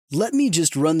"Let me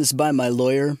just run this by my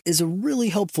lawyer" is a really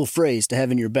helpful phrase to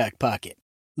have in your back pocket.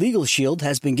 Legal Shield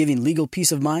has been giving legal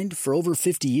peace of mind for over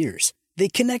 50 years. They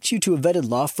connect you to a vetted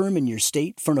law firm in your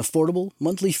state for an affordable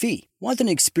monthly fee. Want an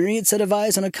experienced set of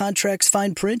eyes on a contract's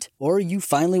fine print? Or you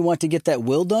finally want to get that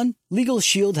will done? Legal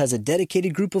Shield has a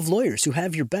dedicated group of lawyers who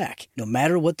have your back, no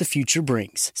matter what the future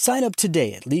brings. Sign up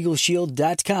today at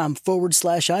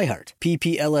LegalShield.com/iHeart.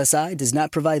 PPLSI does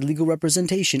not provide legal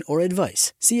representation or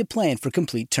advice. See a plan for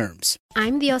complete terms.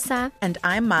 I'm Diosa. And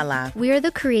I'm Mala. We are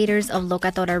the creators of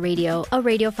Locatora Radio, a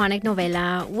radiophonic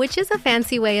novela, which is a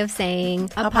fancy way of saying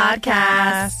a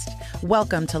podcast.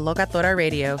 Welcome to Locatora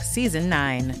Radio, Season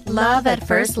 9. Love at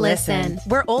first listen.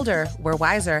 We're older, we're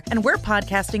wiser, and we're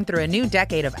podcasting through a new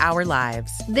decade of our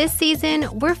lives. This season,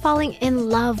 we're falling in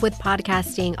love with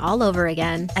podcasting all over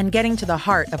again. And getting to the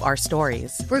heart of our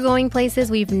stories. We're going places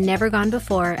we've never gone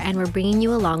before, and we're bringing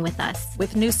you along with us.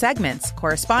 With new segments,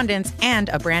 correspondence, and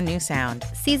a brand new sound.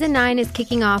 Season 9 is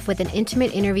kicking off with an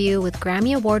intimate interview with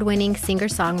Grammy Award-winning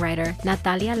singer-songwriter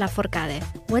Natalia Lafourcade.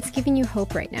 What's giving you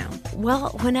hope right now? Well,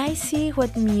 when I see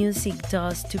what music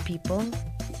does to people,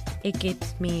 it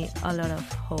gives me a lot of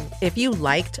hope. If you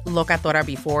liked Locatora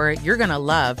before, you're going to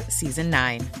love Season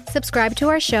 9. Subscribe to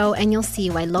our show and you'll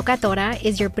see why Locatora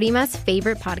is your prima's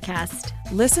favorite podcast.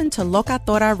 Listen to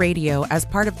Locatora Radio as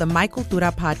part of the My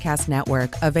Cultura Podcast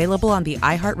Network, available on the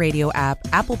iHeartRadio app,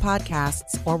 Apple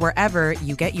Podcasts, or wherever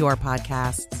you get your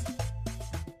podcasts.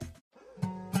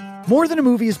 More Than a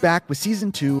Movie is back with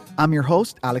Season 2. I'm your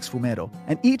host, Alex Fumero,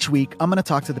 and each week I'm going to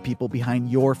talk to the people behind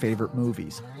your favorite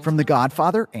movies. From The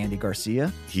Godfather, Andy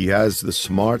Garcia. He has the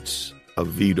smarts of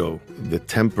Vito, the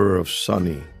temper of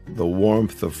Sonny, the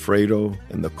warmth of Fredo,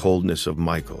 and the coldness of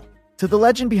Michael. To the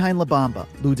legend behind La Bamba,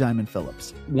 Lou Diamond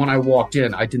Phillips. When I walked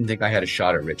in, I didn't think I had a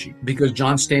shot at Richie because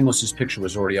John Stamos' picture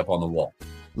was already up on the wall.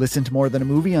 Listen to More Than a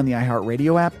Movie on the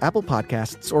iHeartRadio app, Apple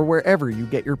Podcasts, or wherever you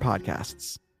get your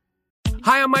podcasts.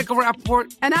 Hi, I'm Michael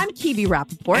Rappaport. And I'm Kibi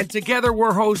Rappaport. And together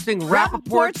we're hosting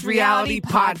Rappaport's Reality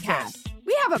Podcast.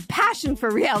 We have a passion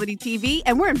for reality TV,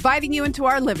 and we're inviting you into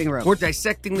our living room. We're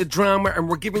dissecting the drama, and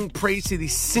we're giving praise to the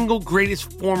single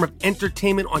greatest form of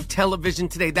entertainment on television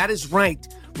today. That is right.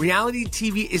 Reality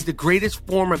TV is the greatest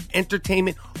form of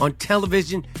entertainment on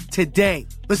television today.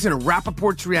 Listen to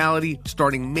Rappaport's Reality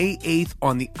starting May 8th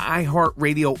on the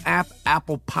iHeartRadio app,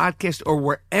 Apple Podcast, or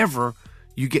wherever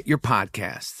you get your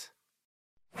podcasts.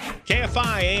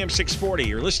 KFI AM 640.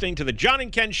 You're listening to the John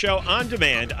and Ken Show on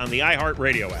demand on the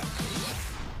iHeartRadio app.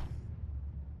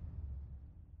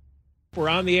 We're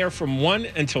on the air from 1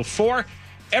 until 4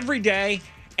 every day.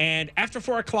 And after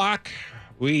 4 o'clock,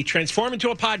 we transform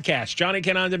into a podcast, John and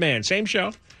Ken on Demand. Same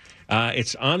show.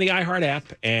 It's on the iHeart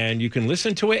app, and you can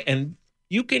listen to it, and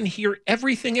you can hear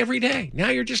everything every day. Now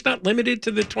you're just not limited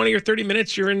to the 20 or 30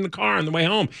 minutes you're in the car on the way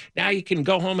home. Now you can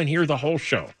go home and hear the whole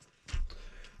show.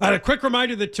 A quick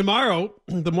reminder that tomorrow,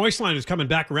 the Moist Line is coming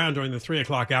back around during the 3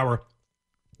 o'clock hour.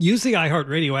 Use the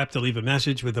iHeartRadio app to leave a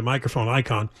message with the microphone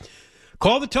icon.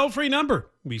 Call the toll-free number.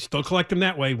 We still collect them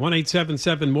that way,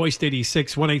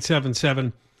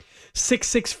 1-877-MOIST-86,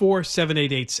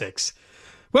 1-877-664-7886.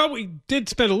 Well, we did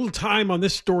spend a little time on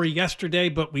this story yesterday,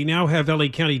 but we now have L.A.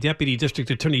 County Deputy District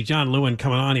Attorney John Lewin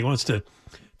coming on. He wants to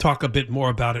talk a bit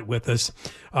more about it with us.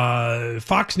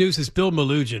 Fox News' Bill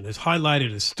Melugin has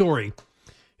highlighted a story,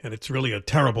 and it's really a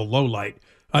terrible lowlight.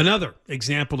 Another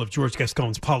example of George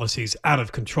Gascon's policies out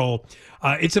of control.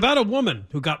 It's about a woman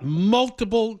who got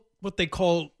multiple, what they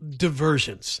call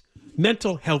diversions,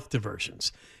 mental health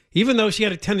diversions, even though she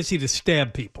had a tendency to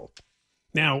stab people.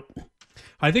 Now,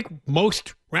 I think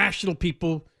most rational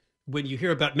people, when you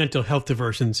hear about mental health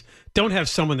diversions, don't have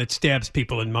someone that stabs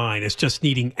people in mind. It's just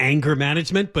needing anger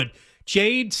management. But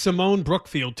Jade Simone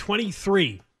Brookfield,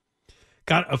 23,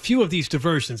 got a few of these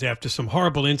diversions after some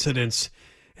horrible incidents,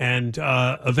 and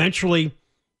eventually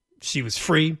she was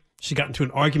free. She got into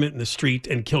an argument in the street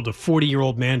and killed a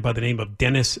 40-year-old man by the name of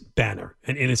Dennis Banner,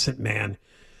 an innocent man.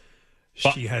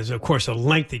 She has, of course, a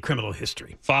lengthy criminal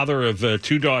history. Father of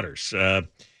 2 daughters.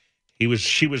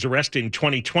 She was arrested in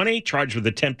 2020, charged with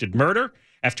attempted murder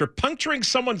after puncturing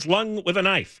someone's lung with a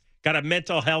knife. Got a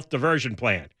mental health diversion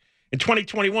plan. In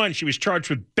 2021, she was charged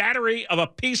with battery of a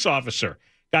peace officer.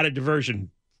 Got a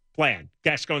diversion plan.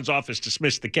 Gascon's office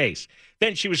dismissed the case.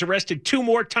 Then she was arrested 2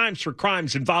 more times for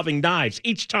crimes involving knives,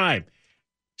 each time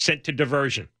sent to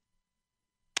diversion.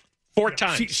 4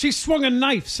 times. She swung a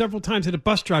knife several times at a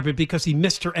bus driver because he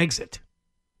missed her exit.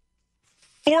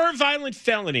 4 violent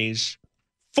felonies,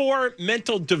 4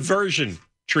 mental diversion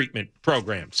treatment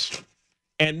programs.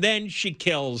 And then she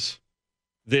kills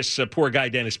this poor guy,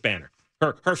 Dennis Banner.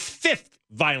 Her 5th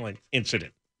violent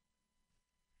incident.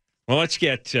 Well, let's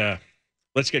get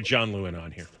John Lewin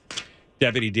on here,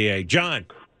 Deputy DA. John.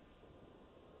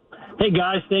 Hey,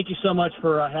 guys, thank you so much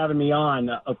for having me on.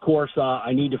 Of course,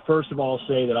 I need to first of all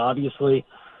say that obviously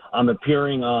I'm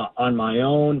appearing on my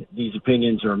own. These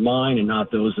opinions are mine and not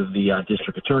those of the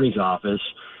district attorney's office.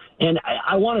 And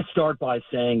I want to start by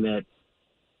saying that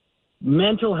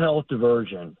mental health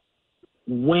diversion,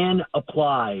 when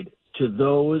applied to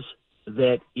those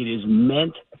that it is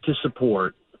meant to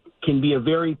support, can be a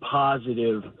very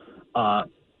positive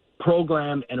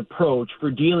program and approach for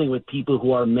dealing with people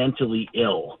who are mentally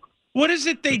ill. What is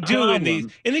it they do in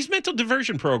these mental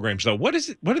diversion programs, though? What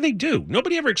do they do?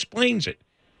 Nobody ever explains it.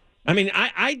 I mean,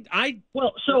 I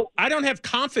don't have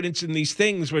confidence in these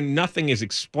things when nothing is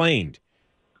explained.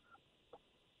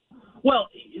 Well,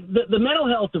 the mental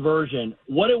health diversion,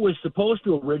 what it was supposed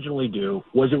to originally do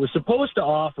was it was supposed to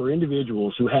offer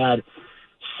individuals who had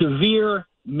severe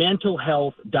mental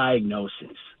health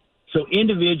diagnoses. So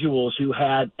individuals who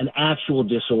had an actual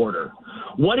disorder.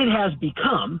 What it has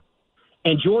become,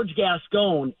 and George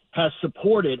Gascon has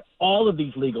supported all of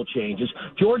these legal changes.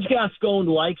 George Gascon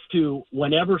likes to,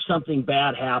 whenever something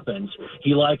bad happens,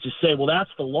 he likes to say, well, that's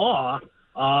the law.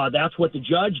 That's what the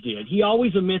judge did. He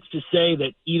always omits to say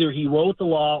that either he wrote the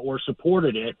law or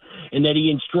supported it, and that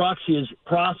he instructs his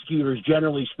prosecutors,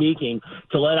 generally speaking,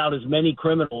 to let out as many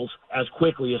criminals as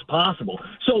quickly as possible.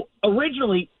 So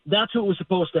originally, that's what was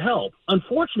supposed to help.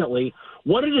 Unfortunately,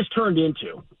 what it has turned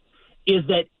into is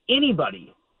that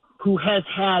anybody who has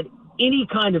had any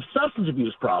kind of substance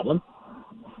abuse problem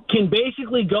can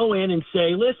basically go in and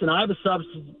say, listen, I have a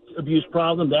substance abuse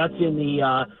problem. That's in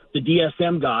the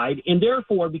DSM guide. And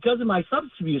therefore, because of my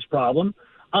substance abuse problem,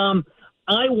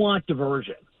 I want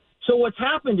diversion. So what's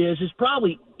happened is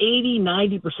probably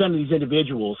 80-90% of these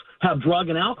individuals have drug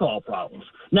and alcohol problems.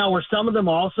 Now, are some of them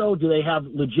also, do they have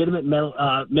legitimate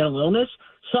mental illness?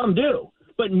 Some do.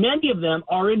 But many of them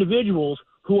are individuals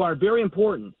who are very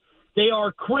important. They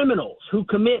are criminals who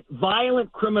commit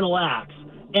violent criminal acts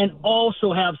and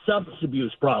also have substance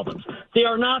abuse problems. They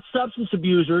are not substance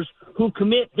abusers who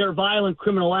commit their violent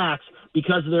criminal acts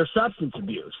because of their substance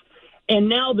abuse. And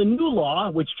now the new law,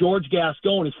 which George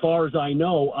Gascon, as far as I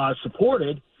know,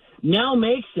 supported, now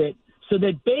makes it so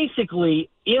that basically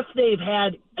if they've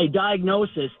had a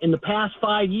diagnosis in the past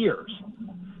 5 years,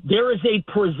 there is a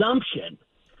presumption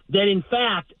that, in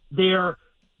fact, their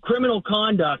criminal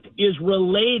conduct is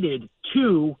related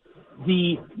to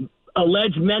the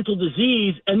alleged mental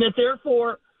disease, and that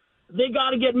therefore they got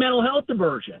to get mental health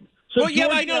diversion. So well, yeah,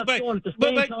 I know,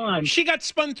 but she got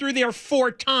spun through there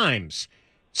 4 times.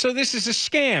 So this is a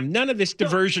scam. None of this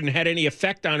diversion had any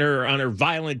effect on her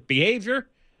violent behavior.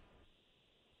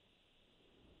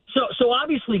 So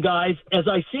obviously, guys, as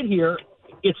I sit here,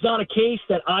 it's not a case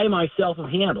that I myself have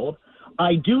handled.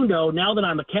 I do know now that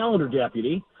I'm a calendar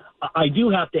deputy, I do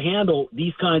have to handle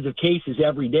these kinds of cases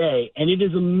every day, and it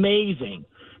is amazing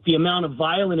the amount of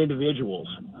violent individuals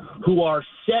who are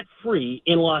set free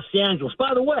in Los Angeles.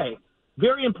 By the way,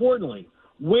 very importantly,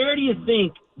 where do you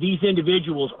think these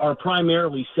individuals are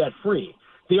primarily set free?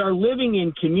 They are living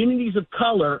in communities of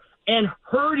color and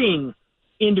hurting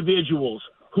individuals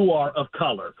who are of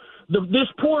color. This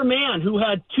poor man who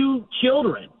had 2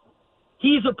 children,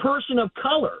 he's a person of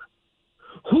color.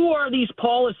 Who are these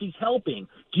policies helping?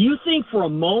 Do you think for a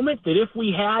moment that if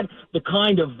we had the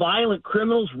kind of violent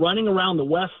criminals running around the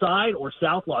West Side or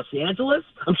South Los Angeles,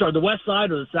 the West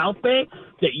Side or the South Bay,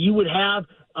 that you would have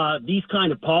these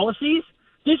kind of policies?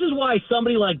 This is why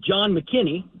somebody like John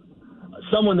McKinney,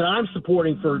 someone that I'm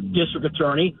supporting for district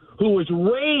attorney, who was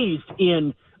raised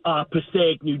in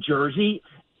Passaic, New Jersey,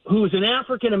 who is an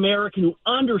African-American who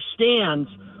understands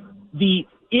the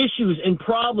issues and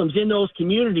problems in those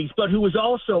communities, but who is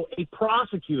also a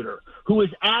prosecutor, who has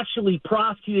actually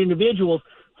prosecuted individuals.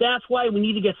 That's why we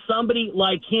need to get somebody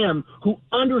like him who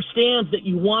understands that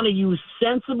you want to use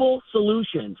sensible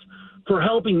solutions for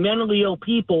helping mentally ill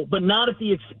people, but not at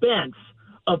the expense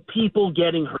of people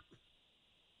getting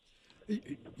hurt.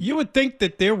 You would think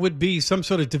that there would be some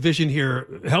sort of division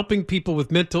here, helping people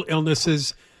with mental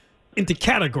illnesses into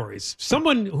categories.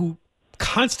 Someone who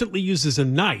constantly uses a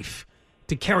knife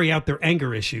to carry out their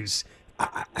anger issues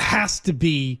has to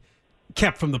be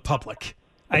kept from the public.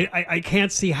 I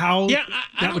can't see how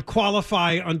that would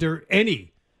qualify under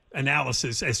any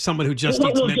analysis as someone who just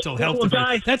needs mental health.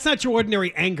 Guys, that's not your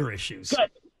ordinary anger issues.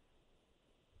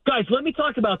 Guys, let me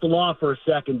talk about the law for a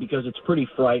second because it's pretty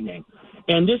frightening.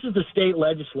 And this is the state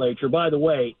legislature. By the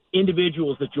way,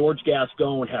 individuals that George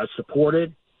Gascon has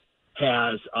supported,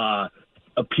 has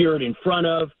appeared in front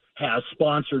of, has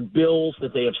sponsored bills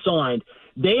that they have signed.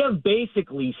 They have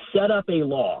basically set up a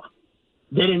law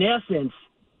that, in essence,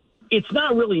 it's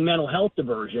not really mental health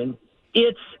diversion.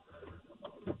 It's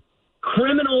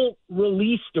criminal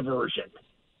release diversion.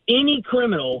 Any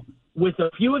criminal, with a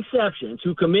few exceptions,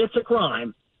 who commits a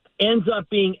crime ends up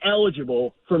being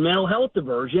eligible for mental health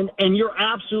diversion, and you're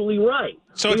absolutely right.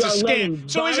 So it's a scam.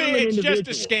 So it's just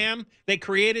a scam? They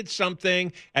created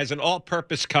something as an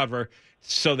all-purpose cover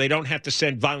so they don't have to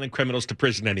send violent criminals to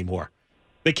prison anymore.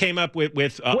 They came up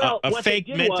with a fake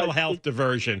mental health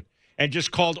diversion and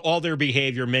just called all their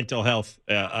behavior mental health,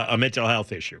 a mental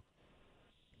health issue.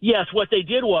 Yes, what they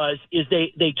did is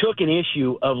they took an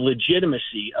issue of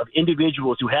legitimacy of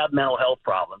individuals who have mental health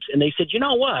problems, and they said, you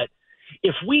know what?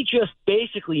 If we just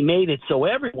basically made it so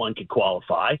everyone could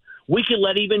qualify, we could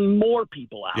let even more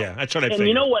people out. Yeah, that's what I think. And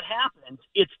you know what happens?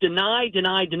 It's deny,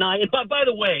 deny, deny. And by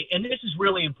the way, and this is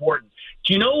really important,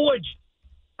 do you know what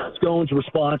Scone's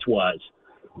response was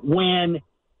when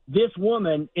this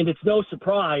woman, and it's no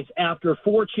surprise, after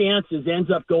 4 chances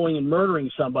ends up going and murdering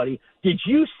somebody? Did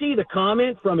you see the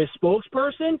comment from his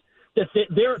spokesperson that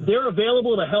they're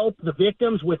available to help the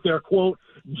victims with their, quote,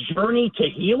 journey to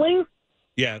healing?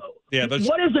 Yeah.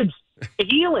 What is a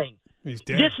healing? He's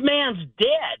dead. This man's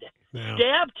dead,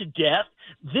 stabbed to death.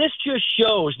 This just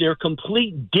shows their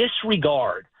complete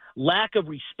disregard, lack of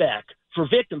respect for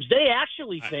victims. They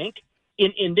actually think,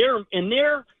 in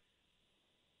their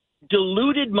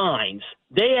deluded minds,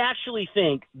 they actually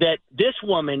think that this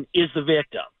woman is the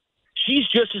victim. She's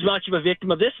just as much of a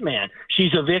victim of this man.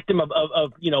 She's a victim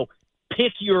of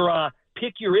pick your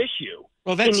issue.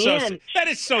 Well, that is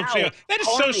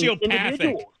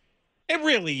sociopathic. It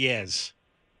really is.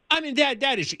 I mean,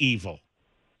 that is evil.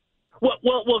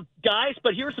 Well, guys,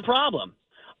 but here's the problem.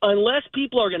 Unless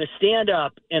people are going to stand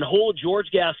up and hold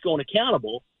George Gascon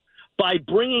accountable by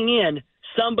bringing in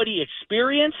somebody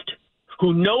experienced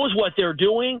who knows what they're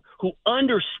doing, who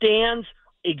understands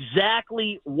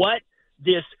exactly what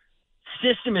this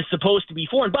system is supposed to be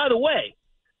for. And by the way,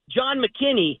 John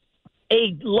McKinney,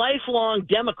 a lifelong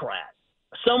Democrat,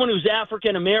 someone who's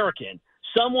African American,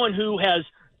 someone who has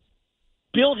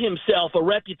built himself a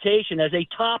reputation as a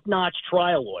top-notch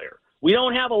trial lawyer. We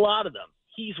don't have a lot of them.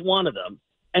 He's one of them.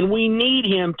 And we need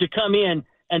him to come in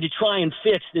and to try and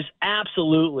fix this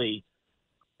absolutely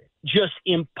just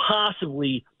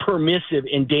impossibly permissive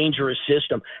and dangerous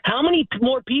system. How many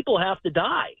more people have to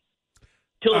die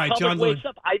till the public wakes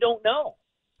up? I don't know.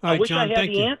 I wish I had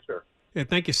the answer. Yeah,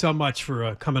 thank you so much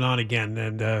for coming on again.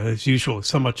 And as usual,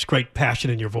 so much great passion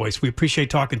in your voice. We appreciate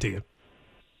talking to you.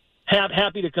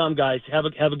 Happy to come, guys. Have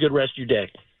a good rest of your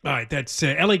day. All right, that's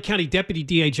L.A. County Deputy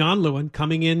D.A. John Lewin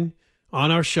coming in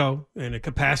on our show in a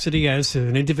capacity as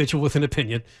an individual with an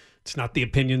opinion. It's not the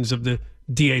opinions of the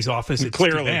DA's office. It's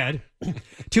clearly too bad.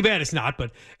 Too bad it's not.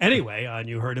 But anyway,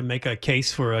 you heard him make a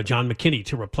case for John McKinney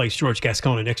to replace George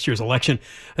Gascon in next year's election.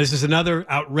 This is another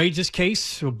outrageous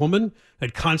case. A woman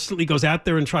that constantly goes out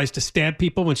there and tries to stab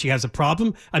people when she has a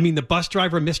problem. I mean, the bus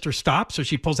driver missed her stop, so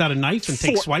she pulls out a knife and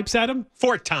takes swipes at him.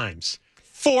 4 times.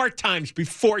 4 times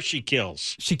before she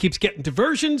kills. She keeps getting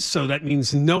diversions, so that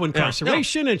means no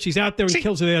incarceration, and she's out there and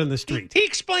kills her there on the street. He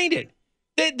explained it.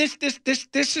 This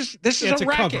is a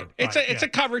racket. Cover. It's a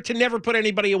cover to never put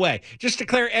anybody away. Just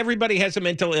declare everybody has a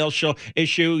mental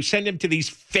issue. Send them to these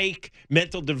fake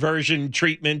mental diversion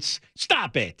treatments.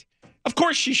 Stop it. Of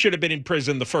course she should have been in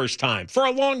prison the first time for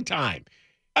a long time.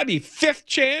 I mean, 5th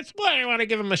chance? Well, I want to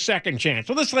give him a 2nd chance.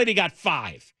 Well, this lady got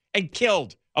 5 and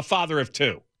killed a father of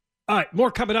 2. All right,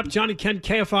 more coming up. John and Ken,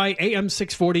 KFI AM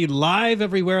 640, live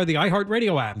everywhere, the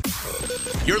iHeartRadio app.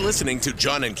 You're listening to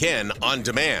John and Ken on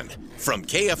demand from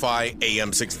KFI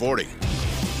AM 640.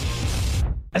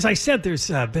 As I said, there's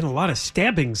been a lot of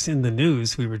stabbings in the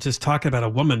news. We were just talking about a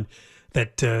woman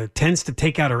that tends to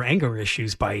take out her anger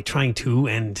issues by trying to,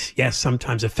 and yes,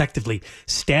 sometimes effectively,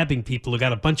 stabbing people who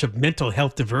got a bunch of mental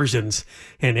health diversions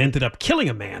and ended up killing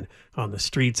a man on the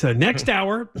streets. Next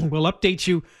hour, we'll update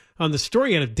you on the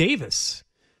story out of Davis,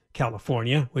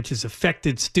 California, which has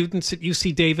affected students at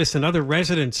UC Davis and other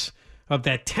residents of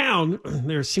that town.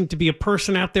 There seemed to be a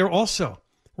person out there also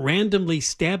randomly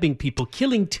stabbing people,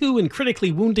 killing 2 and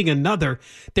critically wounding another.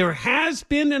 There has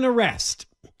been an arrest.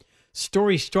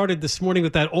 Story started this morning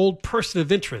with that old person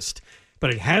of interest,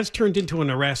 but it has turned into an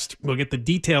arrest. We'll get the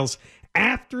details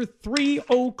after 3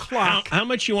 o'clock. How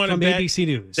much you want to bet ABC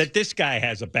News that this guy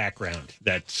has a background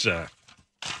that's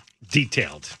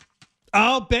detailed?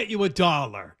 I'll bet you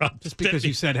 $1. Just because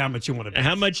you said how much you want to bet.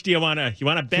 How much do you want to bet?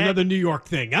 It's another New York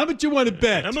thing. How much you want to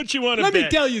bet? How much you want to bet? Let me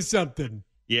tell you something.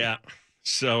 Yeah.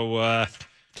 So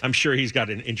I'm sure he's got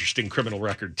an interesting criminal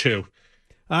record, too.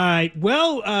 All right.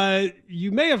 Well,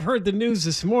 you may have heard the news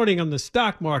this morning on the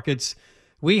stock markets.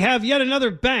 We have yet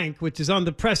another bank which is on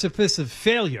the precipice of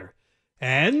failure.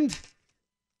 And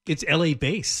it's LA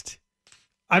based.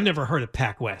 I've never heard of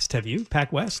PacWest. Have you?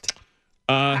 PacWest?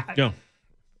 No.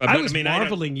 I was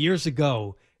marveling years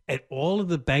ago at all of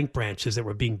the bank branches that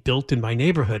were being built in my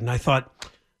neighborhood. And I thought,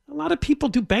 a lot of people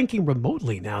do banking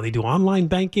remotely now. They do online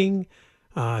banking.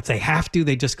 If they have to,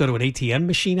 they just go to an ATM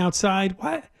machine outside.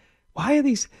 Why are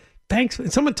these banks?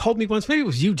 And someone told me once, maybe it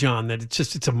was you, John, that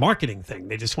it's a marketing thing.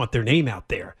 They just want their name out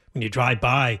there. When you drive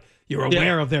by, you're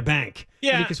aware of their bank.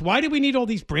 Yeah. Because why do we need all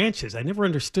these branches? I never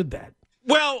understood that.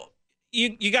 Well,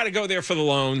 you got to go there for the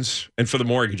loans and for the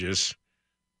mortgages.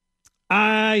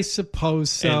 I suppose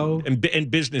so. And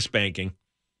business banking.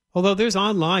 Although there's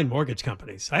online mortgage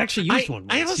companies. I actually used one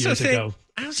years ago.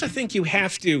 I also think you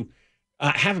have to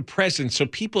have a presence so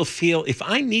people feel if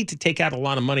I need to take out a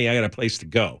lot of money, I got a place to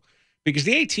go. Because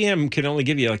the ATM can only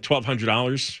give you like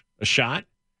 $1,200 a shot.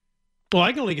 Well,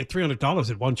 I can only get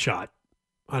 $300 at one shot.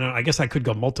 I guess I could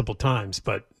go multiple times,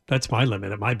 but that's my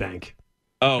limit at my bank.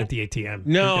 Oh, at the ATM.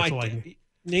 No,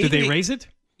 did they raise it?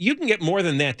 You can get more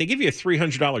than that. They give you a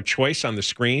 $300 choice on the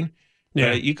screen.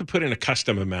 Yeah, you could put in a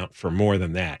custom amount for more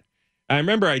than that. I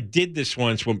remember I did this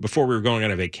once before we were going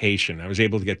on a vacation. I was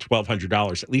able to get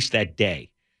 $1,200 at least that day.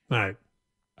 All right.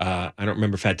 I don't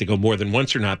remember if I had to go more than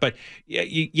once or not, but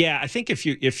yeah, I think if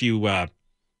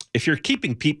you're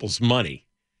keeping people's money,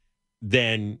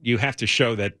 then you have to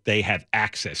show that they have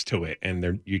access to it,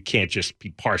 and you can't just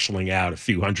be parceling out a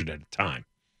few hundred at a time.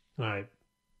 All right.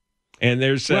 And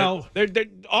there's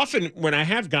often when I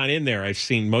have gone in there, I've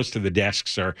seen most of the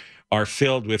desks are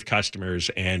filled with customers,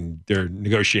 and they're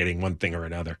negotiating one thing or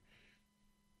another.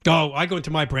 Oh, I go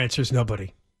into my branch. There's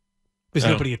nobody. There's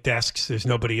nobody at desks. There's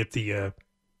nobody at the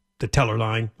teller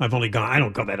line. I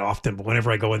don't go that often, but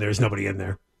whenever I go in, there's nobody in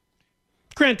there.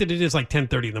 Granted, it is like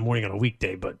 10:30 in the morning on a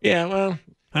weekday, but yeah, well,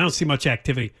 I don't see much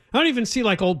activity. I don't even see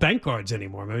like old bank guards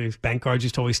anymore. Maybe bank guards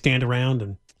used to always stand around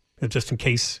and just in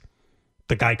case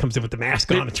the guy comes in with the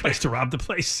mask on and tries to rob the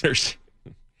place.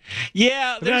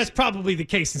 That's probably the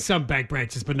case in some bank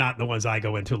branches, but not in the ones I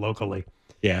go into locally.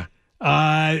 Yeah.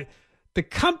 The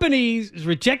company's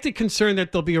rejected concern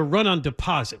that there'll be a run on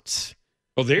deposits.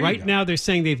 Oh, there you go. Right now, they're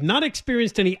saying they've not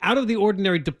experienced any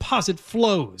out-of-the-ordinary deposit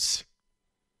flows.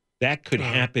 That could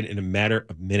happen in a matter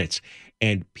of minutes.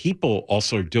 And people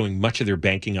also are doing much of their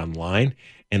banking online.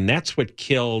 And that's what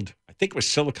killed, I think it was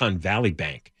Silicon Valley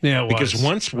Bank. Yeah, because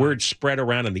once word spread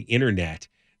around on the internet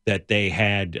that they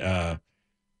had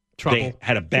trouble, they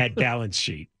had a bad balance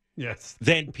sheet. Yes.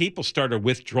 Then people started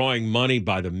withdrawing money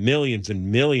by the millions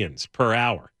and millions per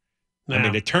hour. Now, I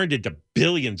mean, it turned into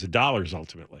billions of dollars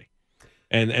ultimately.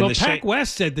 And PacWest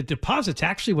said the deposits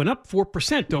actually went up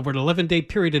 4% over an 11-day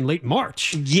period in late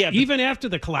March. Yeah, even after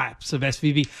the collapse of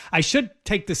SVB. I should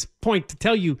take this point to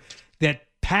tell you that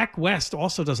PacWest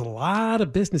also does a lot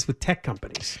of business with tech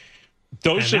companies.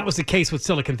 That was the case with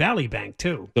Silicon Valley Bank,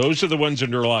 too. Those are the ones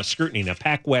under a lot of scrutiny. Now,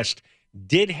 PacWest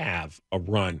did have a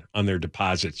run on their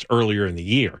deposits earlier in the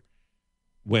year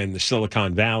when the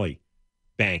Silicon Valley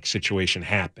Bank situation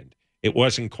happened. It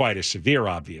wasn't quite as severe,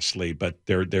 obviously, but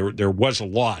there was a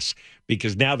loss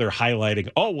because now they're highlighting,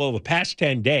 the past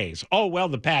 10 days.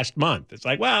 The past month. It's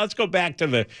like, let's go back to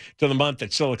the month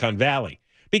at Silicon Valley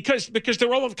because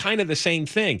they're all kind of the same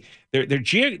thing.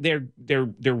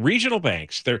 They're regional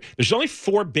banks. There's only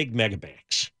 4 big mega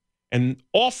banks, and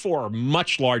all 4 are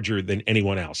much larger than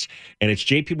anyone else. And it's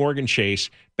J.P. Morgan Chase,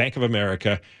 Bank of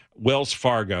America, Wells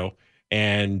Fargo,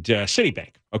 and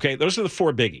Citibank. Okay, those are the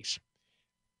 4 biggies.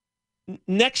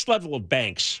 Next level of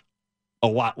banks, a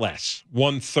lot less.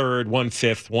 1/3,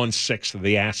 1/5, 1/6 of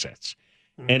the assets.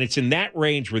 And it's in that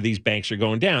range where these banks are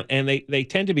going down. And they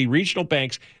tend to be regional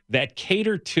banks that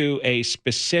cater to a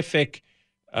specific,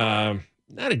 not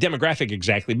a demographic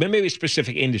exactly, but maybe a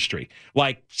specific industry,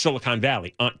 like Silicon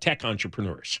Valley, tech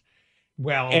entrepreneurs.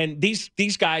 Well, and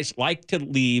these guys like to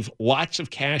leave lots of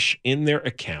cash in their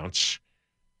accounts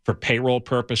for payroll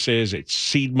purposes. It's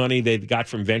seed money they've got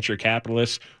from venture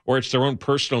capitalists, or it's their own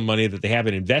personal money that they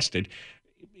haven't invested.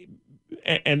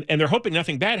 And they're hoping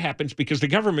nothing bad happens because the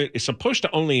government is supposed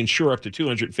to only insure up to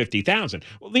 $250,000.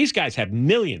 Well, these guys have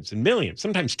millions and millions,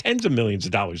 sometimes tens of millions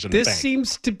of dollars in the bank. This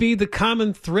seems to be the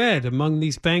common thread among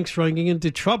these banks running into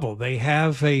trouble. They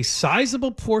have a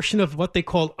sizable portion of what they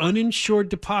call uninsured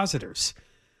depositors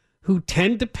who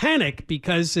tend to panic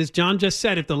because, as John just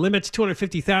said, if the limit's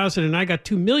 $250,000 and I got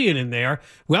 $2 million in there,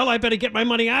 I better get my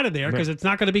money out of there because it's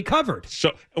not going to be covered.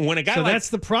 So when a guy that's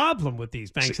the problem with these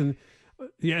banks. And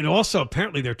also,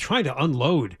 apparently, they're trying to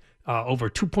unload over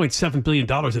 $2.7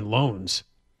 billion in loans.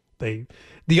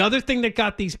 The other thing that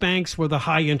got these banks were the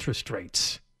high interest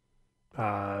rates.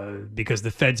 because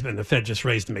the Fed just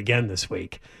raised them again this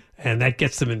week. And that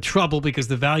gets them in trouble because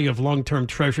the value of long-term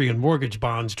Treasury and mortgage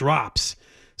bonds drops.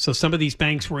 So some of these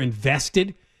banks were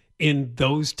invested in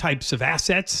those types of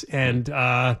assets. And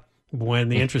when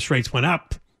the interest rates went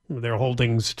up, their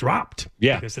holdings dropped.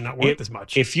 Yeah. Because they're not worth as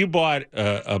much. If you bought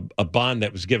a bond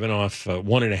that was giving off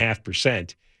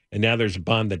 1.5%, and now there's a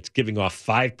bond that's giving off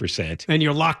 5%. And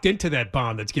you're locked into that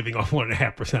bond that's giving off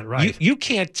 1.5%, right? You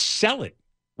can't sell it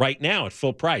right now at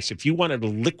full price. If you wanted to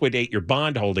liquidate your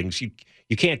bond holdings, you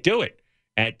can't do it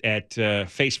at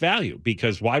face value,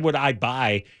 because why would I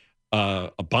buy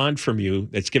a bond from you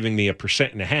that's giving me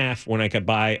 1.5% when I could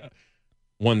buy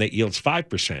one that yields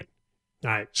 5%? All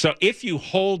right. So if you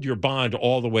hold your bond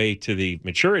all the way to the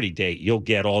maturity date, you'll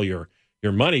get all your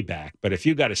money back. But if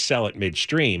you got to sell it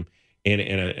midstream in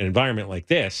an environment like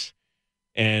this,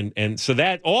 and so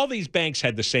that all these banks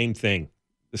had the same thing,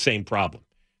 the same problem.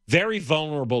 Very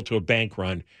vulnerable to a bank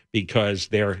run because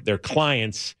their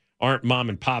clients aren't mom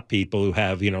and pop people who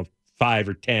have, $5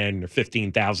 or $10 or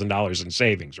 $15,000 in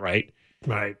savings, right?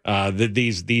 Right.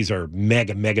 These are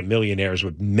mega millionaires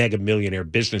with mega millionaire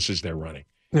businesses they're running.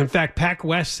 In fact,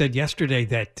 PacWest said yesterday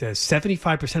that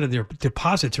 75% of their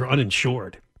deposits are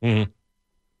uninsured. Mm-hmm.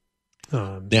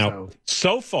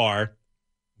 So far,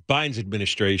 Biden's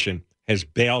administration has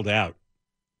bailed out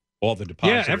all the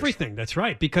depositors. Yeah, everything. That's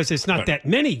right, because it's not that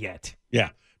many yet. Yeah,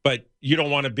 but you don't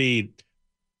want to be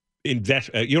you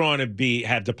don't want to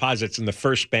have deposits in the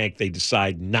first bank they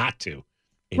decide not to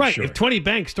insure. Right. If 20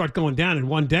 banks start going down in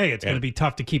one day, it's going to be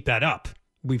tough to keep that up.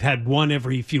 We've had one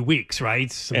every few weeks,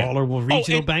 right? Smaller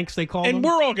regional banks, they call them. And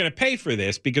we're all going to pay for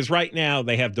this because right now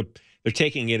they're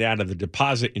taking it out of the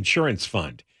deposit insurance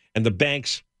fund, and the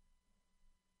banks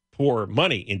pour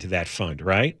money into that fund,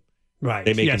 right? Right.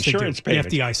 They make insurance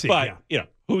payments. The FDIC. But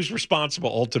who's responsible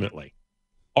ultimately?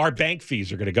 Our bank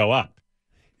fees are going to go up.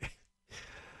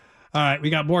 All right, we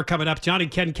got more coming up. John and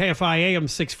Ken, KFI AM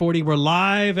 640. We're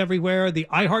live everywhere. The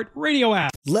iHeart Radio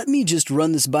app. "Let me just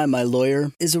run this by my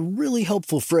lawyer" is a really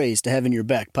helpful phrase to have in your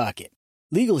back pocket.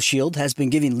 Legal Shield has been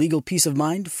giving legal peace of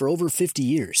mind for over 50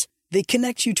 years. They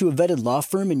connect you to a vetted law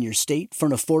firm in your state for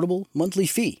an affordable monthly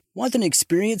fee. Want an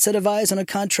experienced set of eyes on a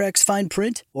contract's fine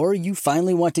print? Or you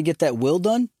finally want to get that will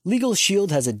done? Legal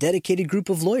Shield has a dedicated group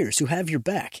of lawyers who have your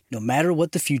back, no matter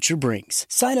what the future brings.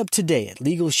 Sign up today at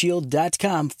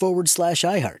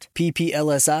LegalShield.com/iHeart.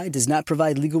 PPLSI does not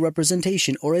provide legal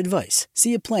representation or advice.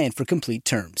 See a plan for complete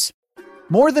terms.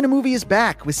 More Than a Movie is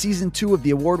back with Season 2 of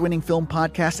the award-winning film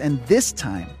podcast, and this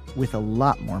time with a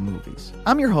lot more movies.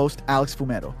 I'm your host, Alex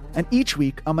Fumero, and each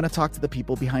week I'm going to talk to the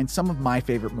people behind some of my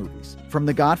favorite movies. From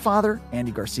The Godfather,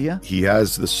 Andy Garcia. He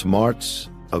has the smarts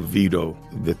of Vito,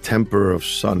 the temper of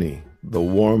Sonny, the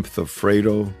warmth of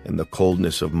Fredo, and the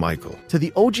coldness of Michael. To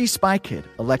the OG Spy Kid,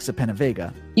 Alexa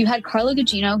Penavega. You had Carla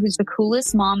Gugino, who's the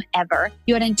coolest mom ever.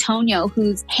 You had Antonio,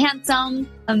 who's handsome,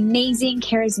 amazing,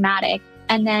 charismatic.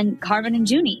 And then Carmen and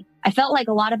Junie. I felt like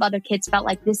a lot of other kids felt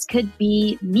like this could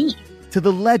be me. To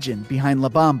the legend behind La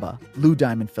Bamba, Lou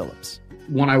Diamond Phillips.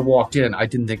 When I walked in, I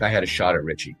didn't think I had a shot at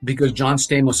Richie because John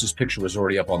Stamos' picture was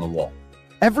already up on the wall.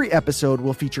 Every episode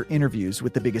will feature interviews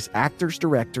with the biggest actors,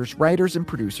 directors, writers, and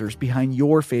producers behind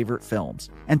your favorite films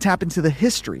and tap into the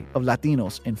history of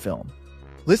Latinos in film.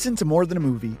 Listen to More Than a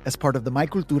Movie as part of the My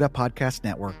Cultura Podcast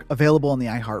Network, available on the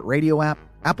iHeart Radio app,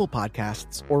 Apple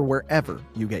Podcasts, or wherever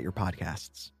you get your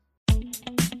podcasts.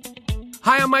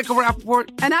 Hi, I'm Michael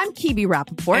Rappaport. And I'm Kibi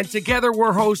Rappaport. And together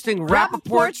we're hosting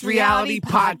Rappaport's Reality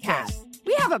Podcast.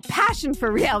 We have a passion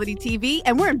for reality TV,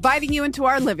 and we're inviting you into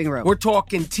our living room. We're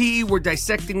talking tea, we're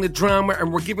dissecting the drama,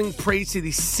 and we're giving praise to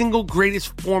the single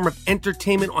greatest form of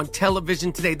entertainment on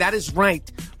television today. That is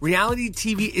right. Reality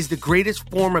TV is the greatest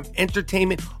form of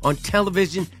entertainment on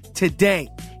television today.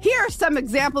 Here are some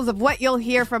examples of what you'll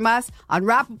hear from us on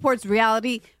Rappaport's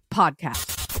Reality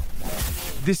Podcast.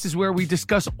 This is where we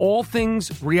discuss all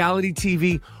things reality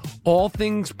TV, all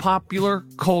things popular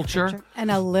culture.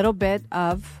 And a little bit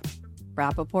of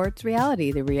Rappaport's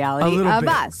reality, the reality of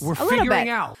us. We're figuring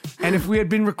out. And if we had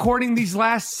been recording these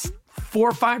last 4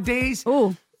 or 5 days,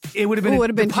 it would have been,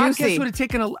 the podcast juicy. Would have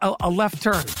taken a left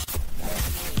turn.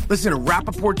 Listen to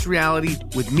Rappaport's Reality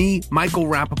with me, Michael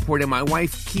Rappaport, and my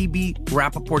wife, Kibi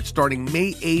Rappaport, starting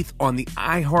May 8th on the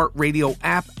iHeartRadio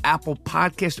app, Apple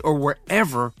Podcast, or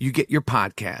wherever you get your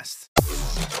podcasts.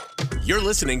 You're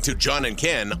listening to John and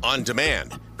Ken on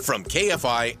demand from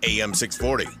KFI AM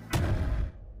 640.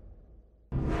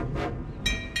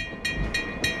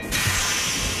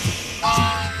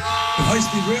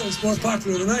 high-speed rail is more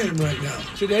popular than I am right now.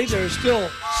 Today, there are still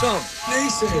some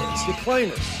naysayers,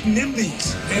 decliners,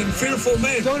 NIMBYs, and fearful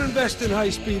men. Don't invest in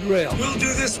high-speed rail. We'll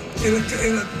do this in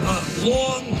a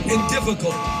long and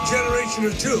difficult generation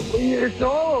or two. It's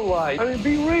all a lie. I mean,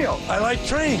 be real. I like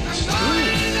trains.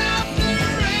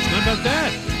 How about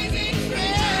that?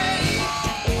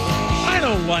 I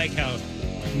don't like how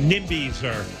NIMBYs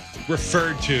are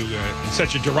referred to in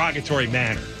such a derogatory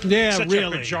manner. Yeah, such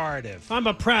really. a pejorative. I'm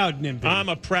a proud NIMBY. I'm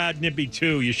a proud NIMBY,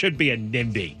 too. You should be a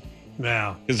NIMBY.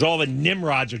 Yeah. Because all the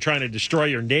Nimrods are trying to destroy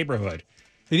your neighborhood.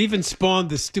 It even spawned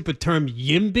the stupid term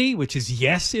YIMBY, which is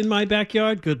yes in my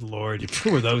backyard. Good Lord.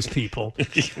 Who are those people?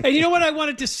 And you know what I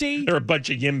wanted to see? They're a bunch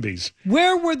of YIMBYs.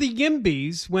 Where were the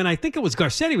YIMBYs when I think it was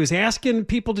Garcetti was asking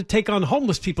people to take on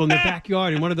homeless people in their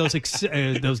backyard in one of those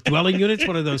dwelling units,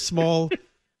 one of those small...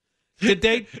 Did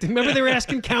they remember they were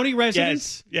asking county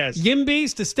residents? Yes.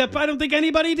 YIMBYs to step. I don't think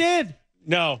anybody did.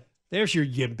 No. There's your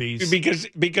YIMBYs.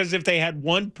 Because if they had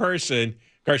one person,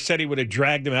 Garcetti would have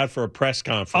dragged them out for a press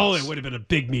conference. Oh, it would have been a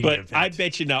big media event. I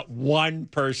bet you not one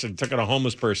person took on a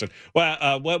homeless person.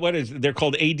 Well, what is they're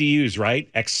called ADUs, right?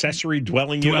 Accessory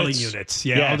dwelling units. Dwelling units.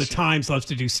 Yeah. Yes. All the Times loves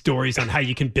to do stories on how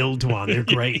you can build one. They're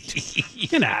great.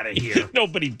 Get out of here.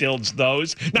 Nobody builds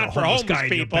those. Not for homeless guy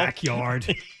people. In your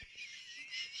backyard.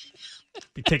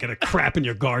 Be taking a crap in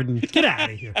your garden. Get out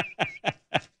of here.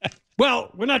 Well,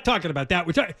 we're not talking about that.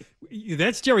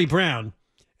 That's Jerry Brown.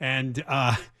 And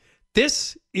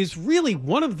this is really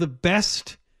one of the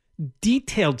best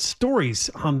detailed stories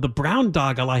on the brown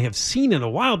doggle I have seen in a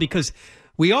while, because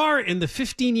we are in the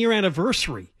 15-year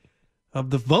anniversary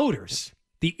of the voters,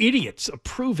 the idiots,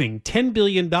 approving $10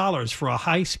 billion for a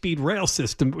high-speed rail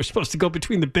system that was supposed to go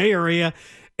between the Bay Area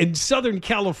and Southern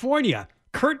California.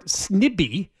 Kurt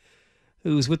Snibbe,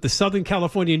 who's with the Southern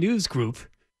California News Group.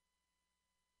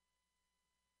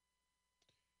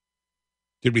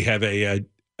 Did we have a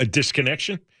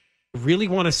disconnection? Really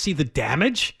want to see the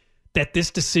damage that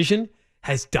this decision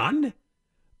has done?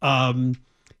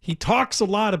 He talks a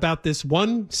lot about this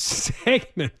one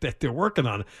segment that they're working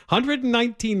on,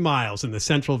 119 miles in the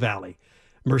Central Valley,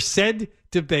 Merced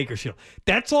to Bakersfield.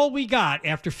 That's all we got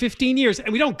after 15 years,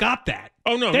 and we don't got that.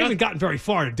 Oh, no. They haven't gotten very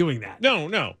far in doing that.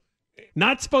 No.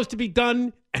 Not supposed to be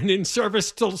done and in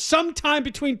service till sometime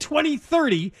between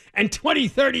 2030 and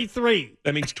 2033.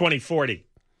 That means 2040.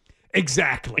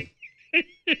 Exactly.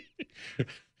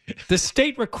 The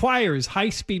state requires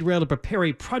high-speed rail to prepare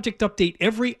a project update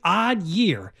every odd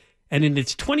year. And in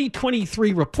its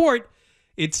 2023 report,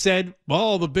 it said,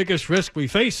 well, the biggest risk we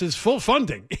face is full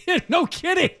funding. No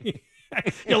kidding.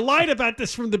 You lied about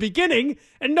this from the beginning,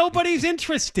 and nobody's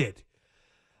interested.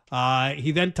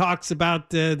 He then talks about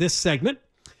this segment.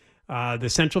 The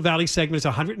Central Valley segment is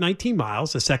 119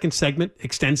 miles. The second segment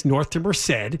extends north to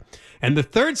Merced. And the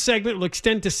third segment will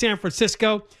extend to San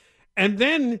Francisco and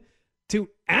then to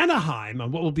Anaheim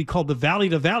on what will be called the Valley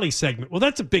to Valley segment. Well,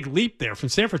 that's a big leap there from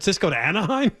San Francisco to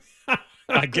Anaheim.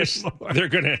 I guess they're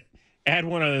going to add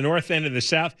one on the north end of the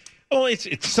south. Oh, it's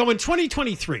So in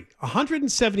 2023,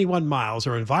 171 miles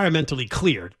are environmentally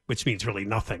cleared, which means really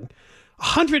nothing.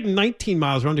 119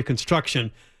 miles are under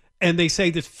construction, and they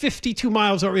say that 52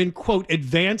 miles are in, quote,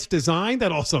 advanced design.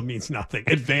 That also means nothing.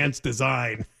 Advanced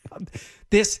design.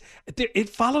 It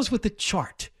follows with the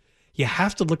chart. You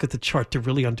have to look at the chart to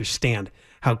really understand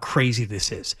how crazy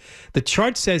this is. The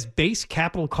chart says base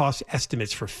capital cost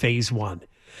estimates for phase one.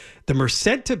 The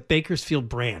Merced to Bakersfield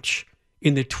branch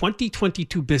in the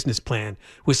 2022 business plan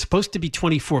was supposed to be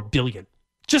 $24 billion.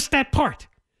 Just that part.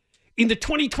 In the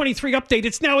 2023 update,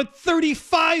 it's now at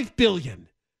 $35 billion.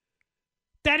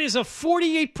 That is a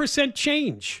 48%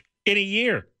 change. In a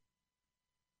year.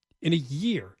 In a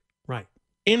year, right.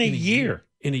 In a year.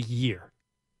 In a year.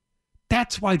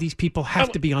 That's why these people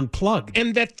have to be unplugged.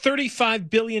 And that $35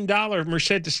 billion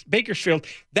Merced to Bakersfield,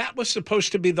 that was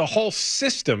supposed to be the whole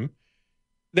system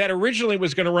that originally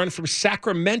was going to run from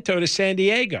Sacramento to San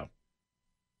Diego.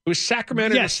 It was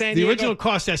Sacramento to San Diego. The original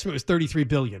cost estimate was $33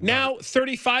 billion. Now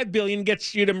 $35 billion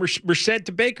gets you to Merced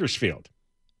to Bakersfield.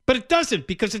 But it doesn't,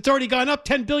 because it's already gone up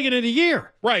 $10 billion in a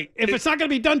year. Right. If it's not going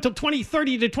to be done till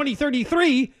 2030 to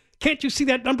 2033, can't you see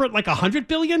that number at like $100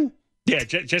 billion? Yeah,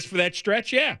 just for that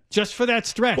stretch, yeah. Just for that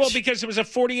stretch. Well, because it was a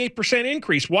 48%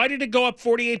 increase. Why did it go up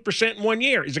 48% in 1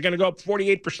 year? Is it going to go up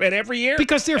 48% every year?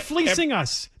 Because they're fleecing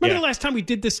us. Remember the last time we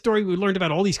did this story, we learned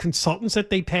about all these consultants that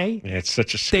they pay? Yeah, it's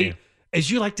such a scam. As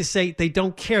you like to say, they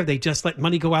don't care. They just let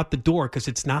money go out the door because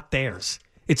it's not theirs.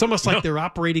 It's almost like they're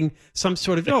operating some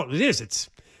sort of... No, it is.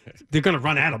 They're going to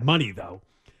run out of money, though.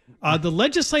 The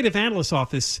Legislative Analyst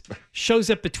Office shows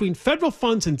that between federal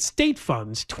funds and state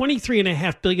funds,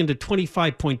 $23.5 billion to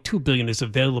 $25.2 billion is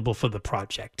available for the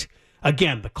project.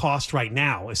 Again, the cost right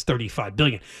now is $35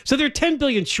 billion. So they're $10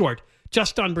 billion short,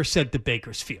 just on Merced to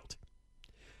Bakersfield.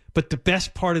 But the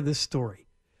best part of this story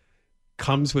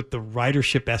comes with the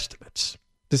ridership estimates.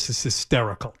 This is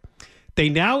hysterical. They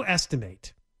now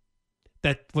estimate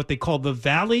that what they call the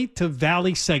Valley to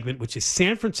Valley segment, which is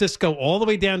San Francisco all the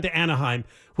way down to Anaheim,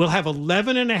 will have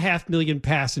 11.5 million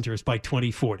passengers by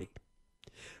 2040.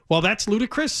 While that's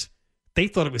ludicrous, they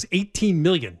thought it was 18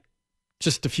 million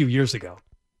just a few years ago.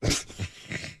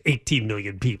 18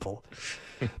 million people.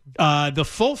 The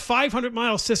full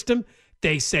 500-mile system,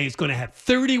 they say, is going to have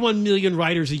 31 million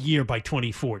riders a year by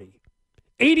 2040.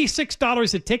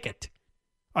 $86 a ticket.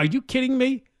 Are you kidding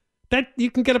me? That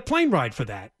you can get a plane ride for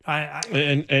that.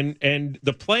 And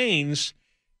the planes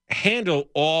handle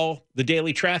all the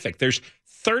daily traffic. There's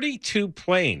 32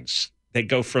 planes that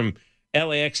go from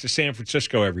LAX to San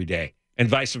Francisco every day and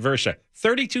vice versa.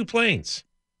 32 planes.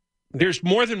 There's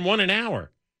more than one an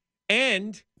hour.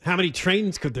 And how many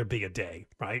trains could there be a day,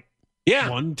 right? Yeah.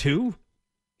 1, 2?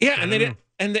 Yeah, and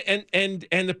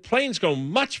the planes go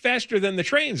much faster than the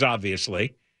trains,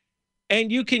 obviously.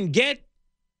 And you can get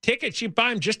tickets. You buy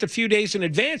them just a few days in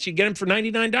advance. You get them for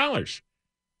 $99.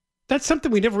 That's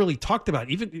something we never really talked about.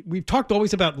 Even we've talked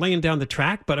always about laying down the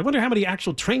track, but I wonder how many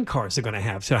actual train cars they're going to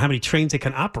have. So how many trains they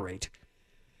can operate.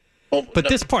 But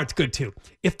this part's good too.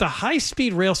 If the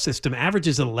high-speed rail system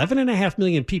averages 11.5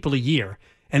 million people a year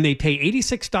and they pay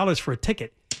 $86 for a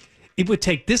ticket, it would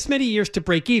take this many years to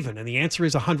break even. And the answer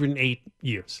is 108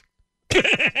 years.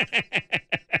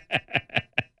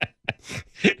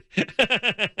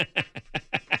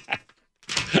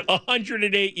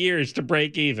 108 years to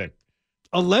break even.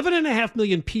 11.5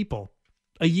 million people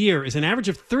a year is an average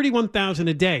of 31,000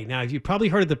 a day. Now, you've probably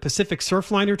heard of the Pacific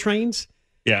Surfliner trains.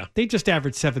 Yeah. They just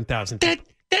average 7,000. That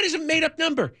is a made-up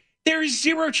number. There is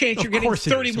zero chance you're getting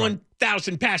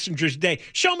 31,000 passengers a day.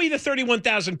 Show me the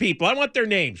 31,000 people. I want their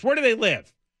names. Where do they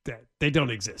live? They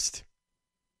don't exist.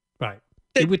 Right.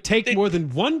 It would take more than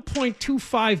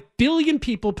 1.25 billion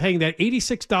people paying that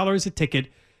 $86 a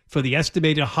ticket for the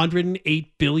estimated $108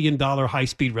 billion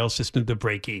high-speed rail system to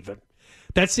break even.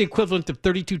 That's the equivalent of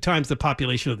 32 times the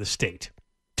population of the state.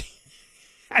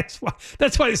 That's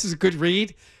why this is a good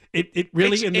read. It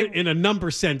really, in a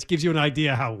number sense, gives you an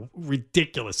idea how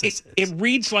ridiculous this is. It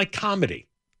reads like comedy.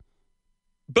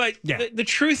 But the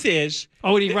truth is...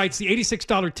 Oh, and he writes, the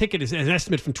 $86 ticket is an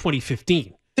estimate from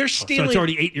 2015. They're stealing... So it's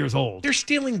already 8 years old. They're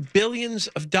stealing billions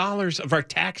of dollars of our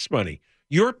tax money.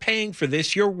 You're paying for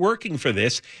this. You're working for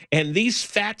this. And these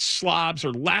fat slobs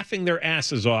are laughing their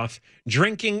asses off,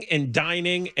 drinking and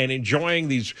dining and enjoying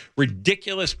these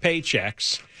ridiculous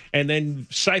paychecks, and then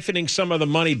siphoning some of the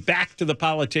money back to the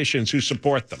politicians who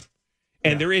support them.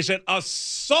 And there isn't a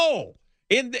soul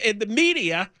in the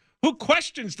media who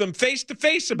questions them face to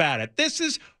face about it. This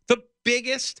is the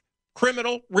biggest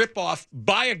criminal ripoff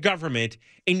by a government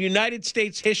in United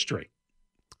States history.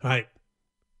 All right.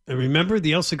 And remember,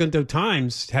 the El Segundo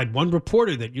Times had one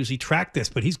reporter that usually tracked this,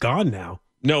 but he's gone now.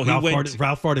 No, Ralph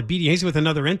Ardabidi. He's with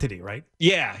another entity, right?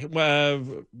 Yeah.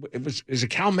 Is it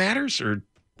Cal Matters? Or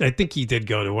I think he did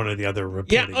go to one of the other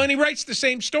reporting. Yeah, and he writes the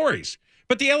same stories.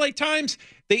 But the LA Times,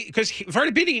 because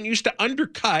Vartabedian used to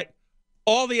undercut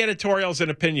all the editorials and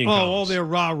opinion columns. All their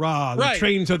rah-rah, the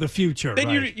trains of the future. Then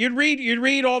you'd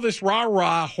read all this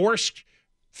rah-rah horse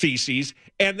feces,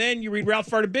 and then you read Ralph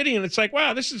Vartabedian, and it's like,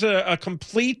 wow, this is a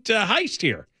complete heist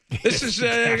here. This is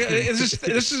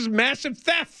this is massive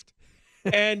theft.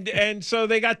 And so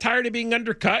they got tired of being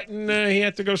undercut, and he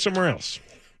had to go somewhere else.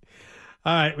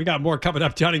 All right, we got more coming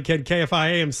up. John and Ken,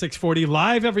 KFI AM 640,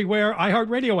 live everywhere,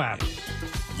 iHeartRadio app.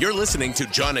 You're listening to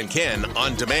John and Ken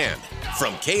on demand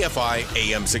from KFI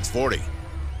AM 640.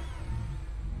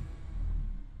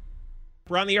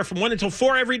 We're on the air from 1 until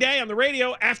 4 every day on the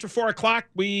radio. After 4 o'clock,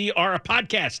 we are a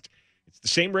podcast. It's the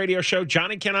same radio show,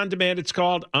 John and Ken on Demand, it's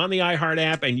called, on the iHeart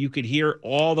app, and you could hear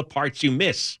all the parts you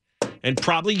miss. And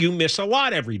probably you miss a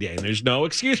lot every day, and there's no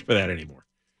excuse for that anymore.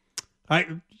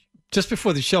 Just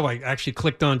before the show, I actually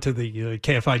clicked onto the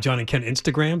KFI John and Ken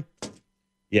Instagram.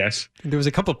 Yes. And there was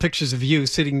a couple of pictures of you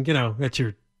sitting, at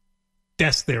your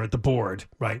desk there at the board,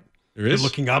 right? There is? You're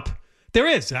looking up. There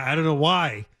is. I don't know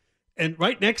why. And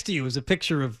right next to you is a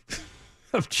picture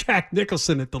of Jack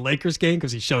Nicholson at the Lakers game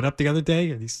because he showed up the other day,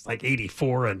 and he's like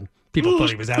 84, and people thought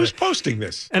he was out. Who's posting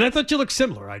this? And I thought you looked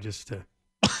similar. I just...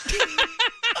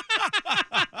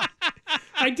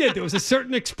 I did. There was a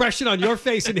certain expression on your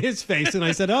face and his face, and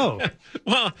I said, "Oh,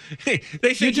 well, they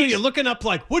think you're looking up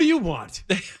like, what do you want?"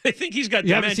 They think he's got.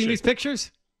 You haven't seen these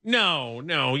pictures? No.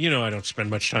 You know I don't spend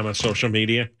much time on social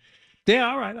media. Yeah,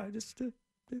 all right. I just thought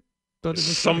it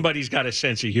was Somebody's got a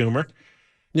sense of humor.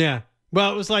 Yeah.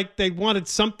 Well, it was like they wanted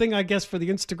something, I guess, for the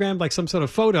Instagram, like some sort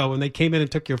of photo, and they came in and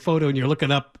took your photo, and you're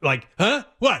looking up like, huh?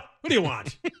 What? What do you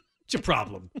want? What's your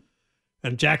problem?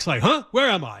 And Jack's like, huh? Where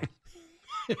am I?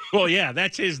 Well, yeah,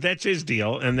 that's his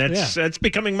deal, and that's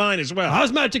becoming mine as well.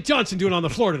 How's Magic Johnson doing on the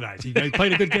floor tonight? He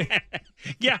played a good game?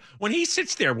 Yeah, when he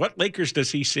sits there, what Lakers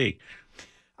does he see?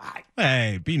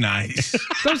 Hey, be nice.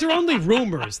 Those are only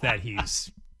rumors that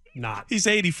he's not. He's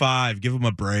 85. Give him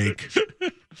a break.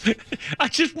 I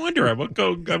just wonder. I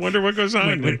wonder what goes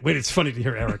on. Wait, it's funny to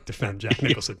hear Eric defend Jack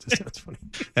Nicholson. That's funny.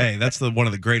 Hey, that's one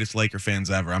of the greatest Laker fans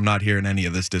ever. I'm not hearing any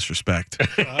of this disrespect.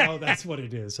 Oh, that's what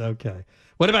it is. Okay.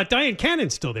 What about Diane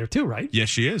Cannon's still there too, right? Yes,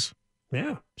 she is.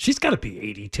 Yeah. She's got to be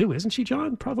 82, isn't she,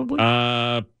 John? Probably.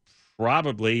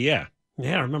 Probably, yeah.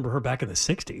 Yeah, I remember her back in the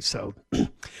 60s. So,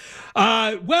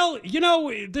 well,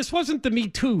 this wasn't the Me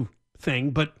Too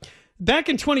thing, but back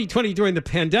in 2020 during the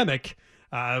pandemic,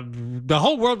 the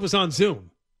whole world was on Zoom.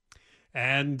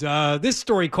 And this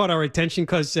story caught our attention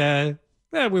because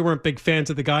we weren't big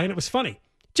fans of the guy, and it was funny.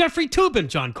 Jeffrey Toobin,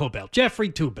 John Cobell. Jeffrey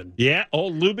Toobin. Yeah,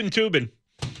 old Lubin Toobin.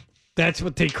 That's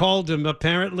what they called him.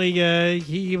 Apparently,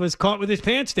 he was caught with his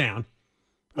pants down.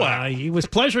 Wow. He was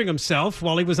pleasuring himself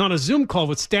while he was on a Zoom call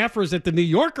with staffers at the New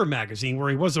Yorker magazine, where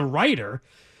he was a writer,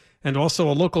 and also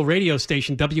a local radio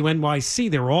station,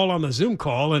 WNYC. They were all on the Zoom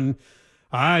call, and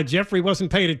Jeffrey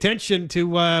wasn't paying attention to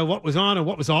what was on and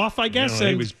what was off, I guess,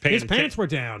 and his pants were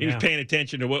down. He was paying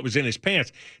attention to what was in his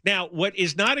pants. Now, what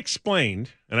is not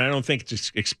explained, and I don't think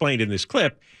it's explained in this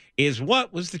clip, is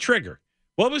what was the trigger?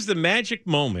 What was the magic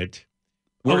moment?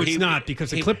 It's not,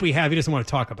 because the clip we have, he doesn't want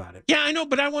to talk about it. Yeah, I know,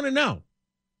 but I want to know.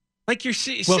 Like you're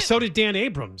Well, so did Dan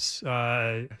Abrams.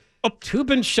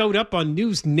 Toobin showed up on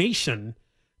News Nation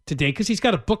today because he's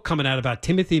got a book coming out about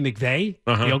Timothy McVeigh,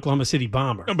 the Oklahoma City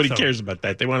bomber. Nobody cares about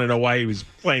that. They want to know why he was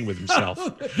playing with himself.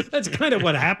 That's kind of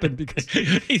what happened because.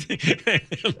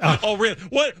 Oh, really?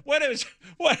 What does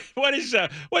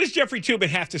Jeffrey Toobin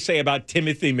have to say about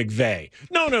Timothy McVeigh?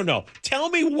 No. Tell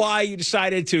me why you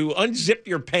decided to unzip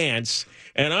your pants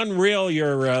and unreel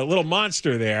your little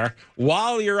monster there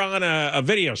while you're on a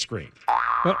video screen.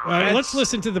 Well, let's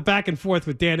listen to the back and forth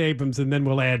with Dan Abrams, and then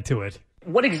we'll add to it.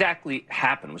 What exactly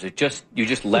happened? Was it just you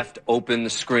just left open the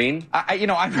screen?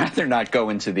 I'd rather not go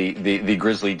into the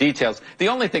grisly details. The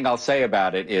only thing I'll say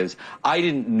about it is I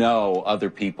didn't know other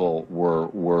people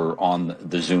were on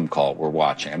the Zoom call, were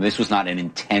watching. I mean, this was not an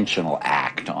intentional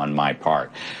act on my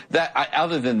part.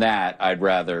 Other than that, I'd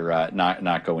rather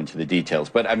not go into the details.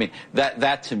 But I mean,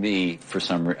 that to me, for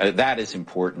some that is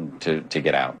important to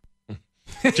get out.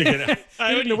 He didn't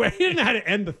know how to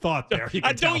end the thought there.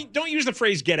 Don't use the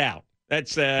phrase "get out."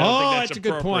 That's that's a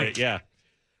good point. Yeah.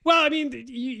 Well, I mean,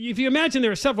 if you imagine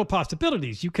there are several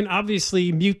possibilities, you can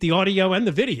obviously mute the audio and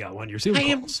the video on your Zoom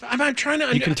calls. I'm trying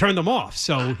to. You can turn them off.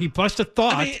 So he must have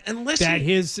thought that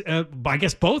his, I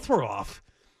guess both were off,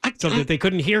 so that they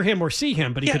couldn't hear him or see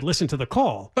him, but he could listen to the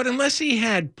call. But unless he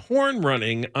had porn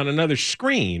running on another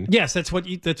screen. Yes, that's what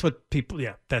people.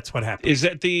 Yeah, that's what happened. Is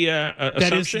that the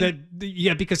assumption?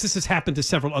 Yeah, because this has happened to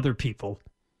several other people.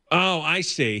 Oh, I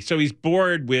see. So he's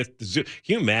bored with the Zoom. Can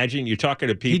you imagine? You're talking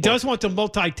to people. He does want to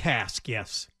multitask,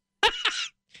 yes.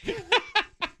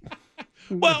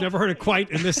 Well, I've never heard it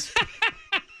quite in this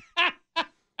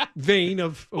vein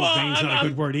of... vein's not a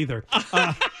good word either.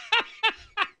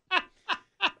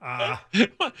 I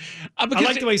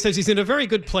like the way he says he's in a very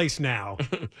good place now,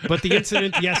 but the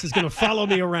incident, yes, is going to follow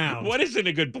me around. What is in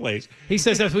a good place? He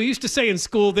says, as we used to say in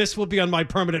school, this will be on my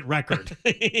permanent record.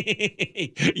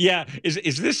 Yeah.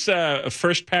 Is this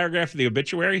first paragraph of the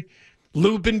obituary?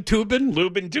 Lubin Toobin?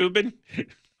 Lubin Toobin?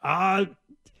 And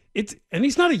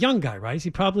he's not a young guy, right? Is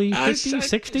he probably 50,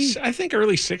 60? I think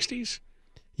early 60s.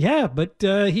 Yeah, but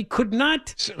he could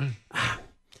not...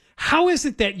 How is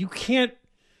it that you can't...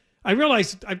 I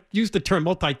realize I've used the term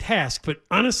multitask, but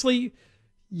honestly,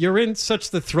 you're in such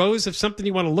the throes of something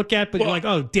you want to look at, but you're like,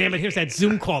 oh, damn it, here's that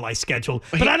Zoom call I scheduled.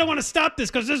 But I don't want to stop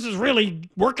this because this is really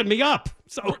working me up.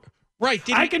 So right,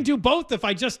 I can do both if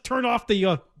I just turn off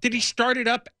the... Did he start it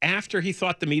up after he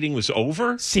thought the meeting was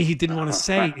over? See, he didn't want to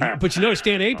say. But you notice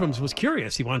Dan Abrams was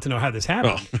curious. He wanted to know how this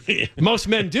happened. Oh, yeah. Most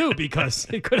men do because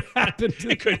it could happen.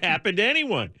 It could happen to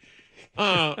anyone.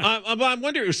 I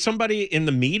wonder if it was somebody in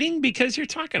the meeting, because you're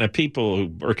talking to people who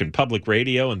work in public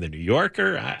radio and the New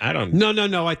Yorker. I don't.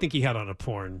 No. I think he had on a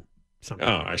porn. Something.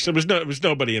 Oh, so it was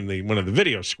nobody in one of the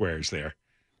video squares there.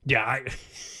 Yeah,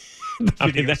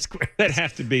 that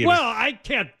have to be. Well, I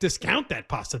can't discount that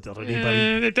possibility, but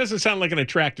it doesn't sound like an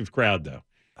attractive crowd, though.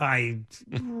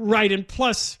 Right, and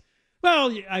plus,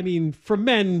 well, I mean, for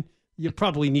men, you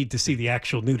probably need to see the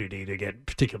actual nudity to get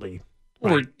particularly...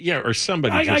 Right. Or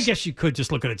somebody I guess you could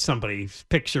just look at somebody's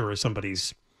picture or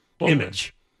somebody's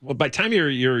image. Well, by the time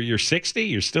you're 60,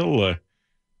 you're still...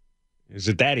 is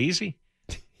it that easy?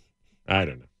 I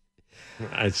don't know.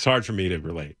 It's hard for me to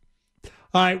relate.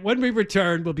 All right, when we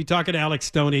return, we'll be talking to Alex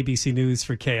Stone, ABC News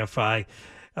for KFI.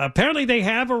 Apparently, they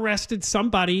have arrested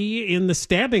somebody in the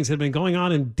stabbings that have been going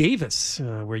on in Davis,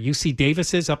 where UC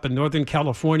Davis is up in Northern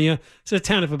California. It's a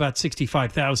town of about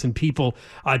 65,000 people.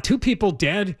 2 people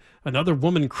dead, another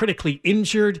woman critically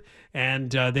injured,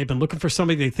 and they've been looking for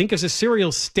somebody they think is a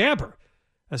serial stabber.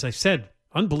 As I said,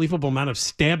 unbelievable amount of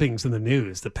stabbings in the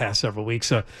news the past several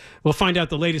weeks. We'll find out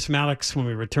the latest from Alex when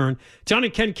we return. John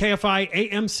and Ken, KFI,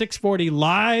 AM 640,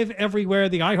 live everywhere,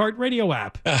 the iHeartRadio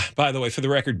app. By the way, for the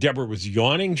record, Deborah was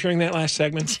yawning during that last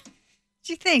segment.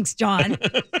 Gee, thanks, John.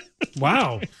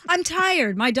 Wow. I'm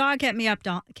tired. My dog kept me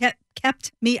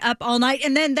up all night,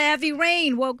 and then the heavy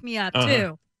rain woke me up,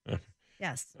 too.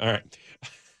 Yes. All right.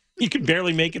 You could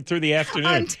barely make it through the afternoon.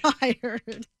 I'm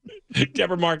tired.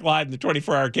 Deborah Mark live in the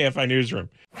 24-hour KFI newsroom.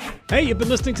 Hey, you've been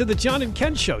listening to the John and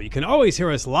Ken Show. You can always hear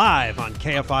us live on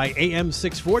KFI AM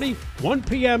 640, 1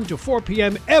 p.m. to 4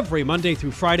 p.m. every Monday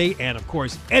through Friday, and, of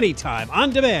course, anytime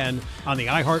on demand on the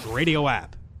iHeartRadio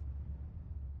app.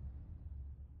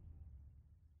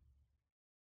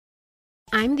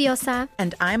 I'm Diosa.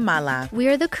 And I'm Mala. We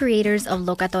are the creators of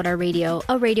Locatora Radio,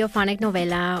 a radiophonic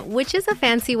novela, which is a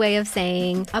fancy way of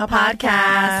saying a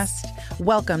podcast.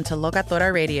 Welcome to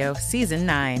Locatora Radio, Season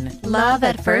 9. Love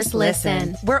at first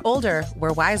listen. We're older,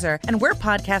 we're wiser, and we're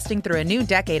podcasting through a new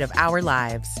decade of our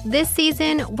lives. This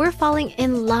season, we're falling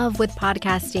in love with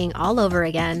podcasting all over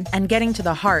again. And getting to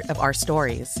the heart of our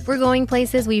stories. We're going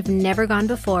places we've never gone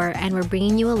before, and we're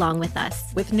bringing you along with us.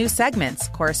 With new segments,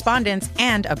 correspondence,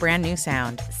 and a brand new sound.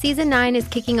 Season 9 is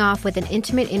kicking off with an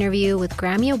intimate interview with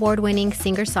Grammy Award-winning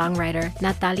singer-songwriter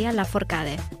Natalia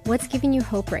Lafourcade. What's giving you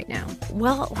hope right now?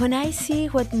 Well, when I see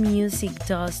what music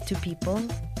does to people,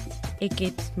 it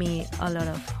gives me a lot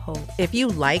of hope. If you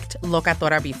liked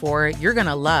Locatora before, you're going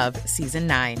to love Season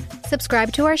 9.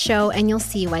 Subscribe to our show and you'll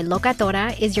see why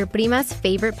Locatora is your prima's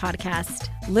favorite podcast.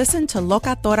 Listen to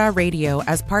Locatora Radio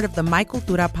as part of the My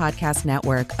Cultura Podcast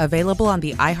Network, available on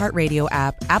the iHeartRadio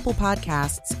app, Apple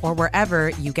Podcasts, or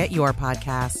wherever you get your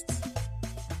podcasts.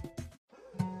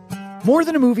 More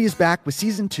Than a Movie is back with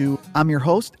Season 2. I'm your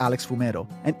host, Alex Fumero,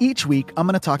 and each week I'm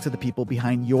going to talk to the people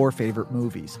behind your favorite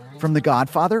movies. From The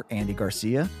Godfather, Andy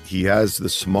Garcia. He has the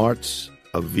smarts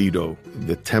of Vito,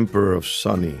 the temper of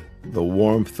Sonny, the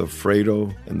warmth of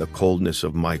Fredo, and the coldness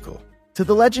of Michael. To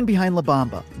the legend behind La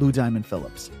Bamba, Lou Diamond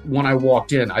Phillips. When I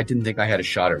walked in, I didn't think I had a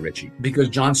shot at Richie because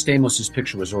John Stamos'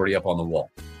 picture was already up on the wall.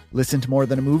 Listen to More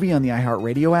Than a Movie on the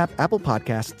iHeartRadio app, Apple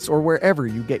Podcasts, or wherever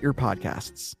you get your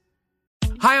podcasts.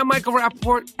 Hi, I'm Michael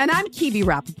Rappaport. And I'm Kibi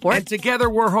Rappaport. And together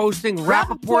we're hosting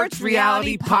Rappaport's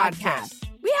Reality Podcast.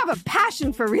 We have a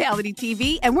passion for reality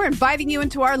TV, and we're inviting you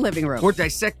into our living room. We're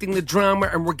dissecting the drama,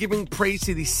 and we're giving praise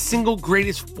to the single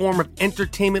greatest form of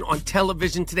entertainment on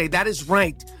television today. That is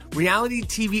right. Reality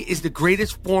TV is the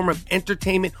greatest form of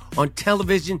entertainment on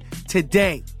television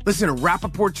today. Listen to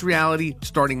Rappaport's Reality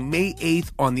starting May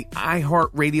 8th on the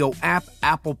iHeartRadio app,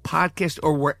 Apple Podcast,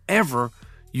 or wherever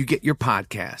you get your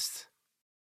podcasts.